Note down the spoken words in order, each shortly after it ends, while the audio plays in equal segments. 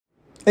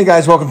Hey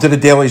guys, welcome to the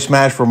Daily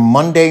Smash for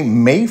Monday,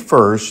 May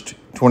 1st,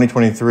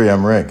 2023.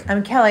 I'm Rick.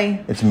 I'm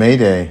Kelly. It's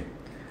Mayday.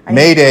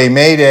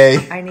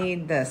 Mayday. I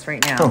need this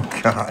right now.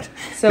 Oh, God.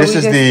 So this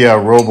is the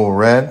Robo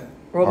Red.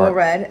 Robo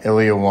Red.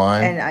 Ilia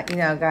wine.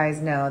 And,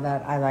 guys know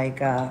that I like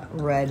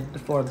red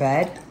before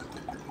bed.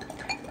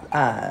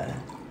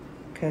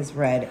 Because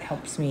red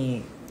helps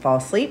me fall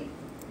asleep.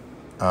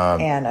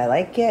 And I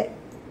like it.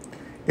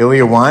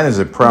 Ilia wine is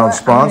a proud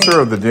sponsor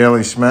of the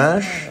Daily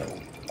Smash.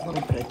 A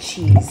little bit of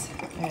cheese.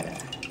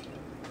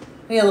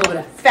 Maybe a little bit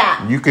of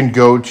fat. You can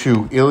go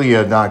to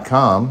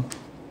ilia.com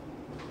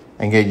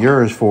and get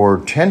yours for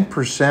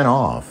 10%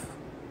 off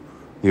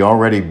the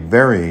already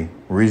very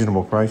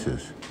reasonable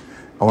prices.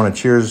 I want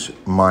to cheers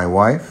my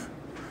wife.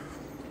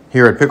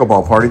 Here at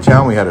Pickleball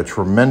Partytown, we had a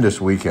tremendous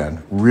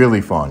weekend.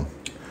 Really fun.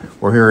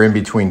 We're here in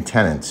between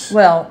tenants.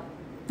 Well,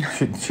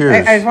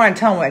 cheers. I just want to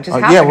tell them what just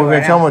happened. Yeah, we're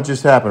going to tell them what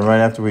just happened right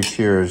after we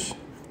cheers.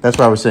 That's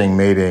why I was saying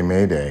Mayday,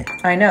 Mayday.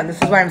 I know.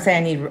 This is why I'm saying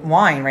I need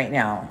wine right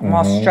now. I'm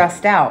all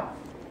stressed out.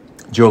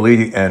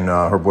 Jolie and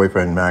her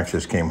boyfriend Max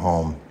just came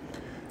home.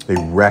 They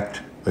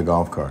wrecked the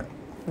golf cart.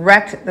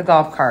 Wrecked the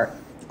golf cart.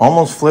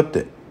 Almost flipped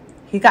it.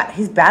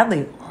 He's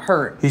badly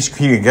hurt. I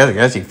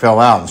guess he fell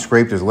out and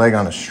scraped his leg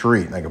on the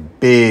street, like a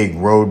big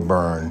road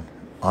burn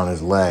on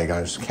his leg,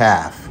 on his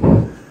calf.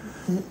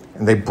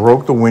 And they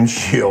broke the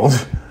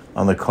windshield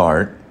on the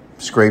cart,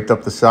 scraped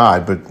up the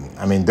side, but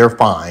I mean they're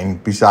fine.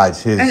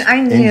 Besides his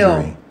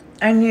injury.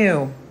 I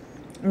knew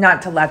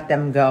not to let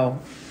them go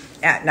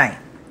at night.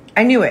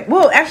 I knew it.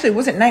 Well, actually, it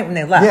wasn't night when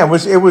they left. Yeah,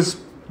 it was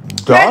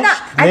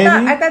dusk.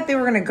 I thought they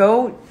were going to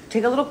go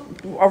take a little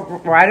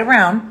ride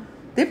around.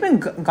 They've been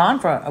gone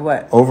for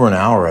what? Over an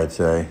hour, I'd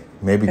say.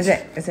 Maybe. Is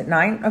it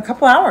 9? A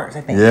couple hours,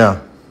 I think.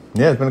 Yeah,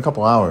 it's been a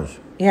couple hours.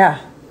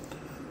 Yeah.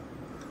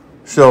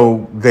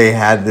 So they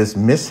had this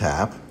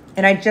mishap.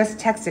 And I just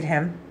texted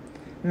him,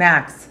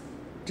 Max,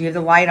 do you have the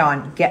light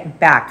on? Get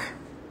back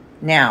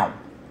now.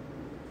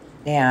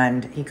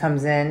 And he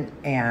comes in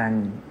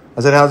and I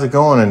said, how's it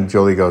going? And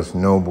Jolie goes,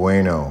 no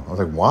bueno. I was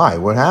like, why?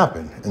 What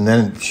happened? And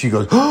then she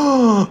goes,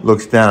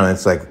 looks down, and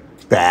it's like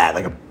bad,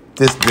 like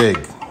this big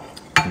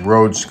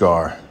road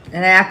scar.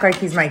 And I act like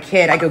he's my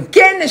kid. I go,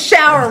 get in the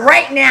shower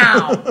right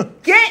now.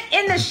 Get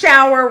in the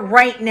shower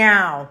right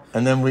now.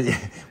 And then we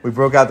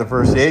broke out the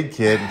first aid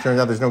kit. It turns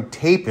out there's no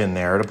tape in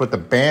there to put the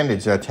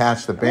bandage, to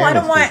attach the bandage.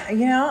 Well,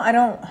 I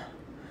don't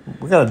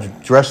want. We got to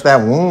dress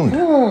that wound.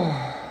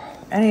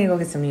 I need to go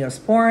get some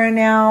Neosporin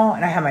now,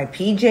 and I have my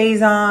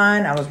PJs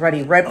on. I was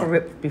ready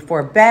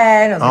before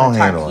bed. I was going to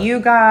talk to you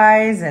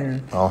guys,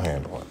 and I'll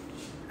handle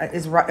it.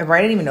 Is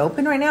Rite even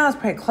open right now? It's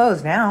probably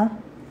closed now.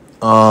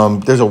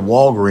 There's a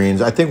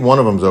Walgreens. I think one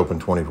of them's open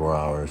 24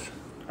 hours.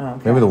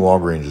 Okay. Maybe the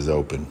Walgreens is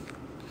open.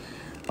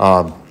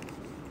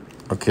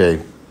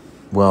 Okay,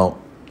 well,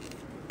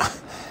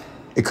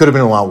 it could have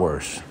been a lot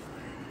worse.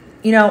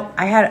 You know,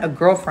 I had a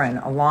girlfriend,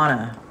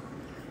 Alana.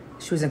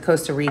 She was in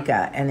Costa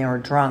Rica, and they were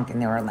drunk,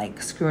 and they were,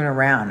 like, screwing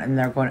around, and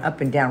they're going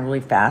up and down really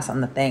fast on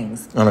the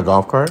things. On a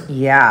golf cart?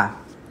 Yeah.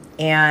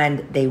 And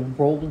they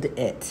rolled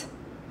it.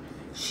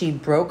 She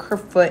broke her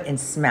foot and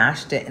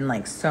smashed it in,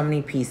 like, so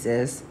many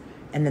pieces.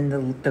 And then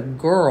the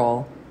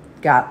girl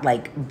got,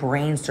 like,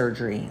 brain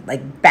surgery.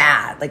 Like,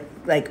 bad.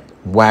 Like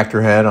Whacked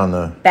her head on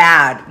the...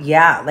 Bad.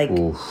 Yeah. Like,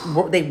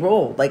 they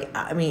rolled. Like,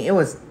 I mean, it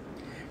was...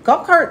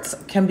 Golf carts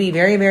can be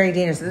very, very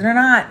dangerous. They're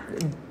not...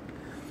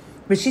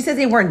 But she said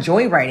they weren't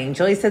joyriding.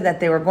 Jolie said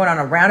that they were going on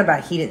a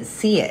roundabout. He didn't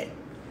see it.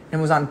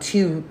 And was on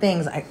two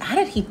things. How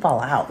did he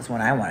fall out is what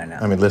I want to know.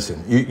 I mean,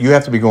 listen, you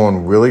have to be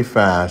going really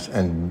fast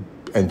and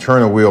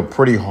turn the wheel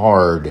pretty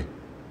hard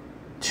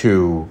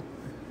to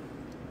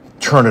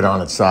turn it on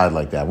its side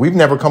like that. We've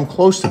never come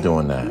close to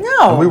doing that.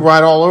 No. And we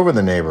ride all over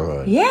the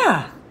neighborhood.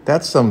 Yeah.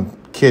 That's some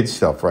kid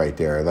stuff right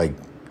there. Like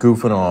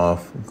goofing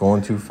off,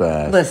 going too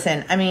fast.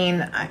 Listen, I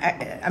mean,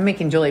 I'm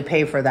making Jolie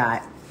pay for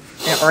that.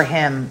 Or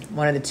him,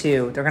 one of the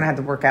two. They're going to have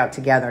to work out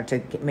together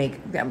to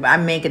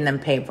I'm making them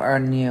pay for a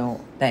new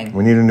thing.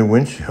 We need a new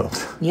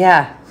windshield.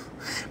 Yeah.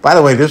 By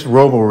the way, this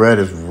Robo Red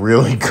is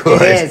really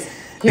good. It is.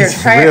 Here,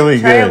 try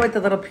it with a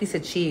little piece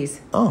of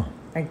cheese. Oh.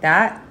 Like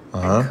that.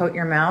 And coat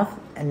your mouth.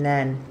 And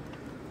then,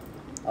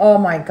 oh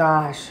my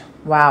gosh.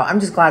 Wow.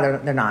 I'm just glad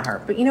they're not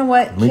hurt. But you know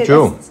what? Me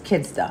too. It's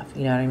kid stuff.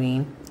 You know what I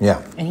mean?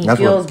 Yeah. And he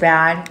feels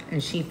bad,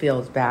 and she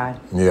feels bad.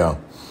 Yeah.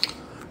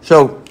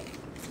 So,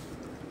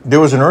 there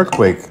was an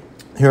earthquake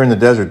here in the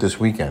desert this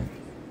weekend.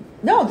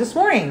 No, this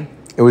morning.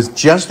 It was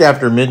just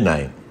after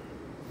midnight.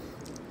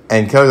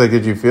 And Kelly's like,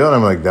 did you feel it?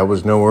 I'm like, that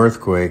was no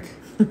earthquake.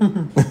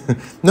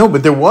 No,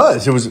 but there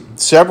was. It was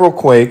several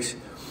quakes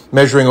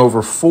measuring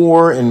over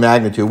 4 in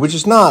magnitude, which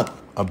is not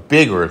a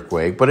big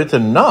earthquake, but it's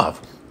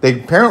enough.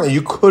 Apparently,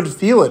 you could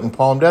feel it in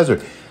Palm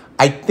Desert.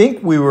 I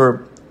think we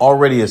were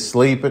already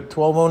asleep at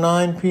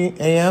 12:09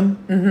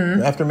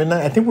 a.m. After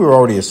midnight. I think we were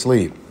already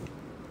asleep.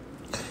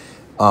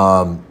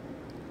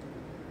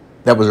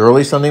 That was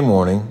early Sunday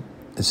morning.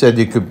 It said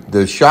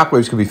the shock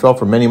waves could be felt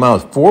for many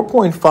miles.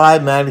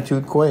 4.5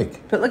 magnitude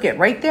quake. But look at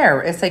right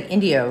there. It's like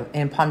Indio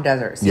in Palm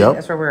Desert. See, Yep.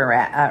 That's where we're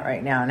at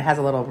right now. And it has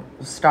a little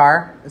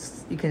star.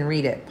 You can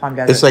read it, Palm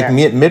Desert. It's like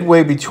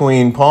midway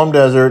between Palm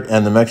Desert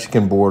and the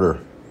Mexican border.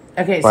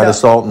 Okay, by the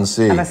Salton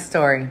Sea. I have a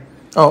story.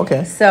 Oh,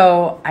 okay.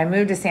 So I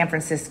moved to San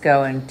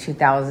Francisco in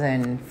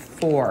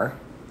 2004.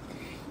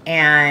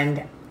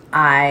 And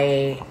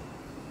I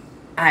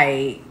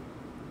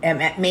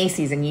am at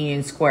Macy's in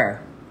Union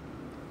Square.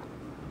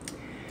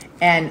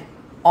 And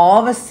all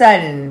of a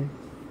sudden,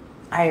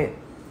 I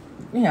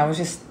was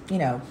just,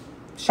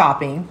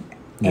 shopping.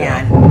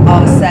 Yeah. And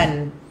all of a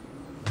sudden,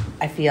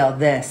 I feel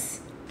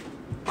this.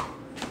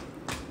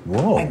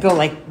 Whoa. I go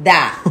like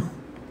that.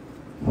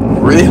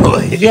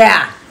 Really?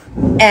 Yeah.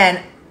 And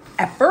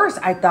at first,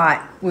 I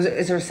thought,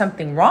 is there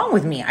something wrong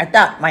with me? I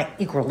thought my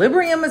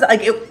equilibrium is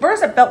like. At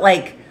first, I felt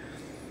like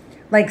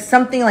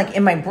something like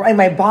in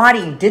my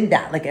body did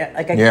that. Like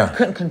I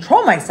couldn't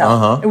control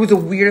myself. It was the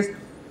weirdest.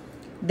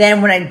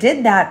 Then when I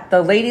did that,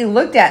 the lady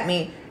looked at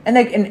me and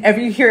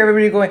you hear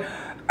everybody going,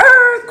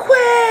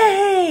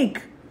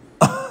 earthquake.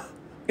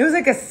 It was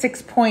like a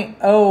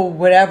 6.0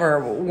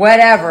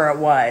 whatever it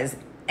was,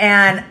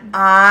 and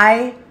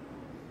I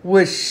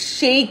was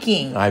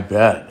shaking. I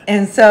bet.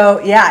 And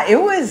so yeah,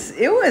 it was.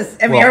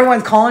 I mean,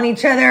 everyone's calling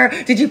each other.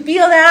 Did you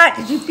feel that?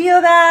 Did you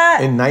feel that?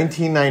 In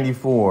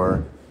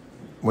 1994,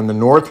 when the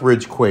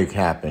Northridge quake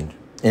happened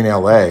in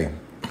LA,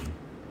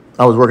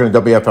 I was working at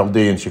WFLD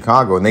in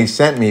Chicago, and they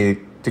sent me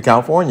to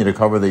California to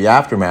cover the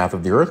aftermath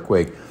of the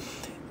earthquake.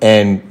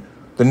 And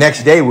the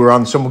next day, we were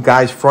on some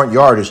guy's front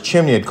yard. His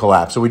chimney had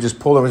collapsed. So we just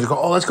pulled him and just go,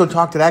 oh, let's go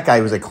talk to that guy.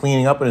 He was like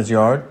cleaning up in his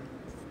yard.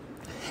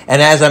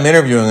 And as I'm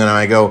interviewing him,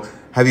 I go,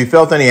 have you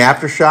felt any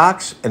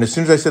aftershocks? And as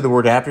soon as I said the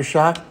word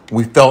aftershock,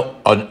 we felt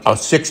a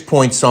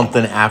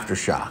 6-point-something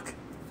aftershock.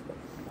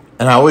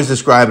 And I always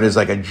describe it as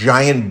like a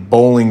giant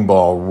bowling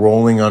ball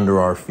rolling under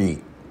our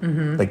feet.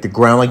 Mm-hmm. Like the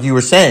ground, like you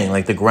were saying,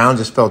 like the ground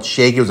just felt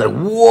shaky. It was like,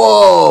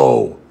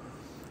 whoa.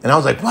 And I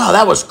was like, wow,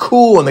 that was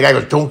cool. And the guy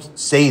goes, don't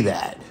say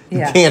that. You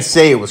can't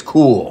say it was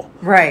cool.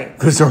 Right.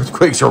 Because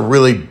earthquakes are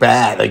really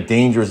bad, like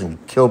dangerous and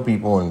kill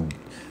people and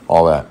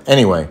all that.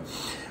 Anyway.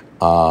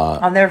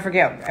 I'll never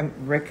forget.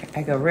 Rick,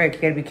 you got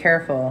to be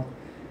careful.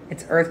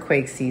 It's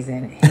earthquake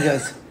season. He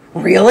goes,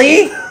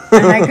 really?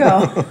 And I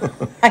go,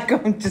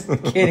 I'm just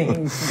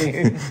kidding,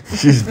 dude.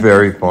 She's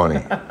very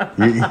funny.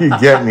 You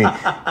get me.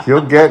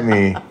 She'll get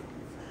me.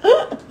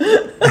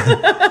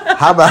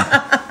 How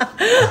about...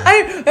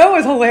 that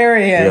was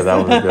hilarious. Yeah,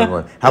 that was a good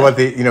one. How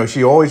about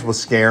she always will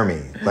scare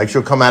me. Like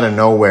she'll come out of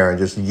nowhere and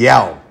just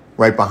yell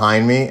right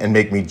behind me and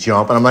make me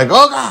jump. And I'm like,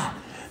 oh God.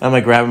 And I'm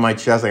like grabbing my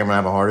chest like I'm going to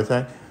have a heart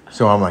attack.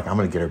 So I'm like, I'm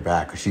going to get her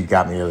back because she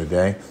got me the other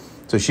day.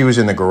 So she was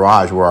in the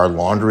garage where our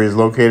laundry is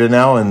located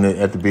now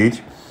at the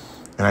beach.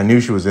 And I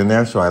knew she was in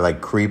there. So I like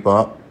creep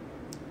up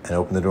and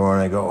open the door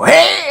and I go,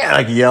 hey, and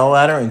I yell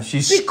at her. And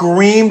she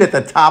screamed at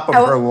the top of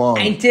her lungs.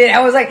 I did.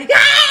 I was like,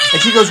 ah!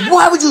 And she goes,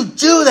 why would you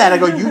do that? I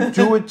go, you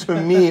do it to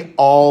me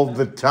all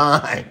the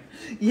time.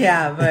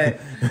 Yeah, but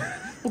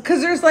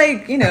because there's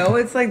like,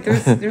 it's like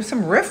there's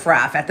some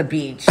riffraff at the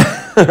beach. You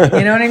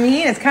know what I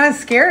mean? It's kind of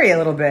scary a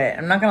little bit.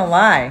 I'm not going to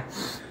lie.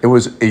 It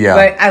was, yeah.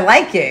 But I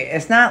like it.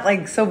 It's not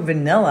like so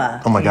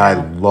vanilla. Oh my God,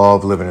 I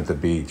love living at the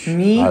beach.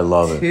 Me I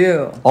love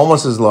too. It.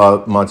 Almost as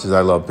much as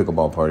I love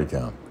Pickleball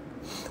Partytown.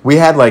 We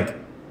had like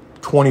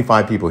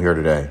 25 people here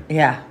today.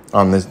 Yeah.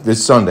 On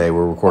this Sunday,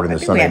 we're recording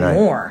this Sunday night. We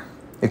had more.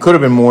 It could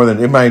have been more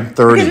than, it might be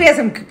 30. Because we had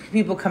some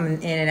people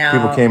coming in and out.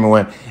 People came and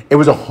went. It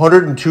was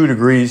 102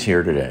 degrees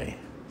here today.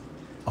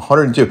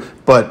 102.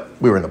 But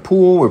we were in the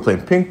pool, we were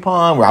playing ping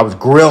pong, where I was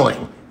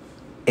grilling.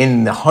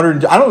 In the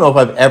 100, I don't know if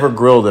I've ever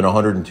grilled in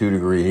 102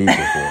 degree heat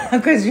before.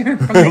 Because you're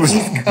from the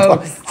East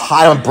Coast.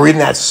 Hot, I'm breathing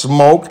that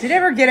smoke. Did you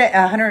ever get it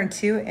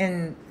 102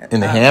 in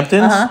the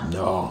Hamptons? Uh-huh.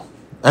 No.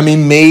 I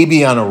mean,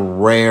 maybe on a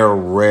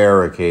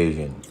rare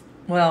occasion.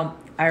 Well,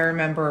 I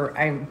remember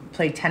I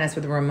played tennis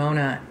with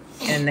Ramona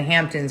in the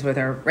Hamptons with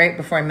her right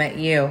before I met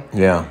you.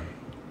 Yeah.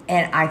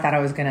 And I thought I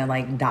was going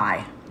to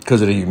die.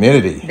 Because of the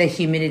humidity. The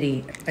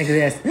humidity, like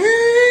this.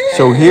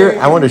 So here,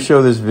 I want to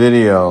show this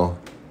video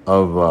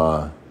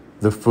of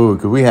the food,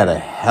 because we had a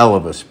hell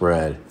of a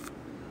spread.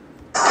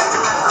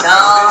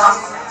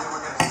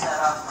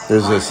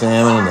 There's the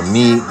salmon and the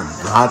meat, and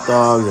the hot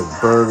dogs,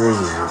 and burgers,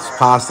 and this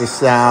pasta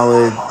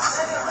salad.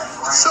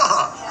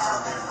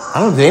 I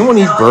don't know, did anyone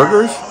eat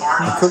burgers?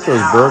 I cooked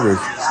those burgers.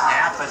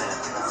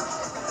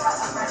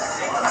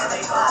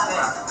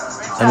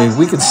 I mean,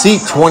 we could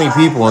seat 20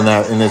 people in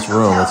this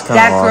room. It's kind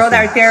of awesome. That girl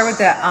right there with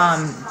the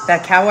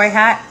that cowboy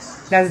hat,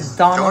 that's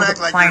Donald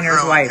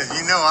Kleiner's wife.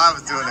 You know I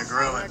was doing the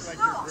grilling.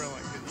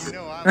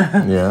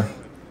 Yeah.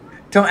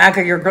 Don't act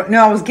like you're...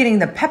 No, I was getting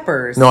the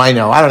peppers. No, I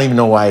know. I don't even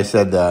know why I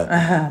said that.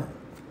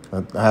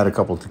 I had a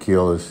couple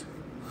tequilas.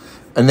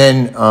 And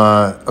then,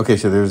 okay,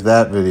 so there's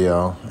that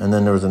video. And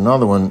then there was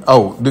another one.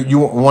 Oh, you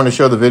want to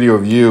show the video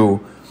of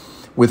you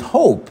with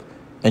Hope.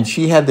 And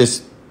she had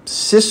this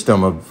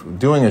system of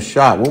doing a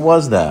shot. What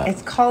was that?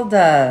 It's called...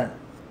 I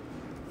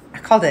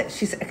called it...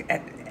 She's...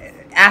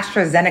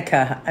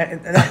 AstraZeneca.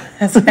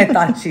 That's what I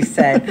thought she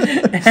said.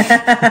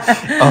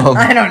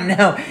 I don't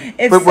know.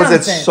 It's but was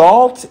it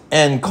salt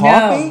and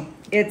coffee? No,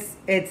 it's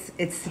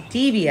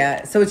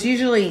stevia. So it's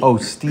usually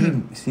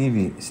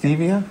stevia.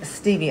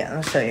 Stevia.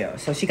 I'll show you.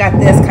 So she got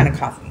this kind of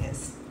coffee.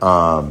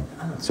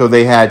 So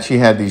she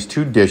had these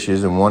 2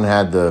 dishes, and one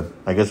had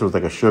I guess it was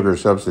like a sugar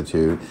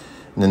substitute,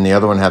 and then the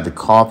other one had the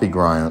coffee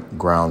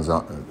grounds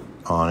on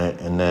it,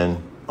 and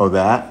then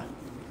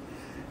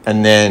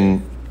and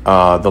then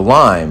the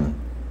lime.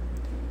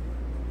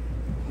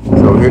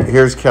 So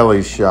here's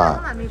Kelly's shot.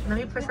 Hold on, let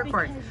me push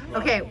record.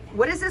 Okay,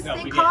 what is this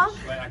thing called?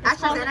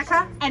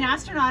 AstraZeneca? An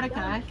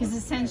astronautica, because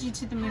it sends you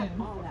to the moon.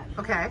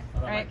 Okay.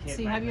 Right,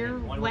 so you have your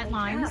wet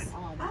limes.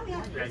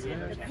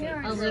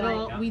 A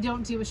little, we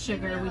don't do with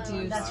sugar, we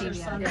do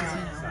stevia,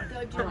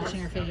 as for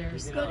watching our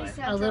figures.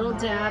 A little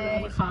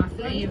dab of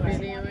coffee.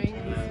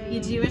 You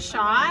do a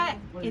shot,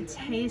 it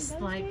tastes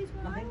like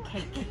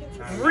cake.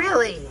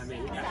 Really?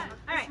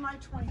 Alright,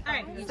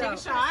 you take a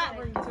shot.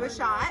 Do a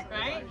shot.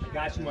 Right?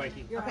 Got you,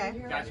 Mikey. You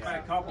okay? Got you by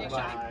a couple,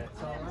 but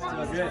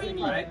still good,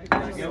 right?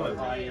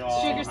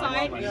 Sugar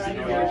side.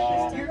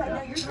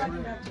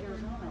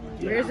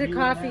 Where's the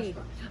coffee?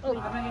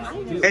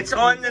 It's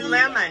on the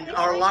lemon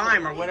or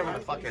lime or whatever the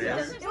fuck it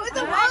is. It was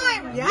a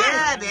lime.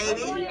 Yeah,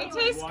 baby. It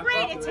tastes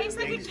great. It tastes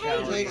like a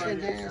cake.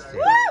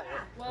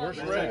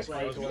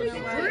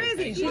 Where is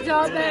he? She's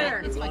all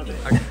there.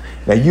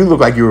 Now you look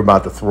like you were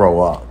about to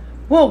throw up.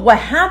 Well, what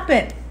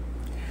happened?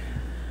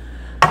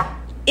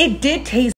 It did taste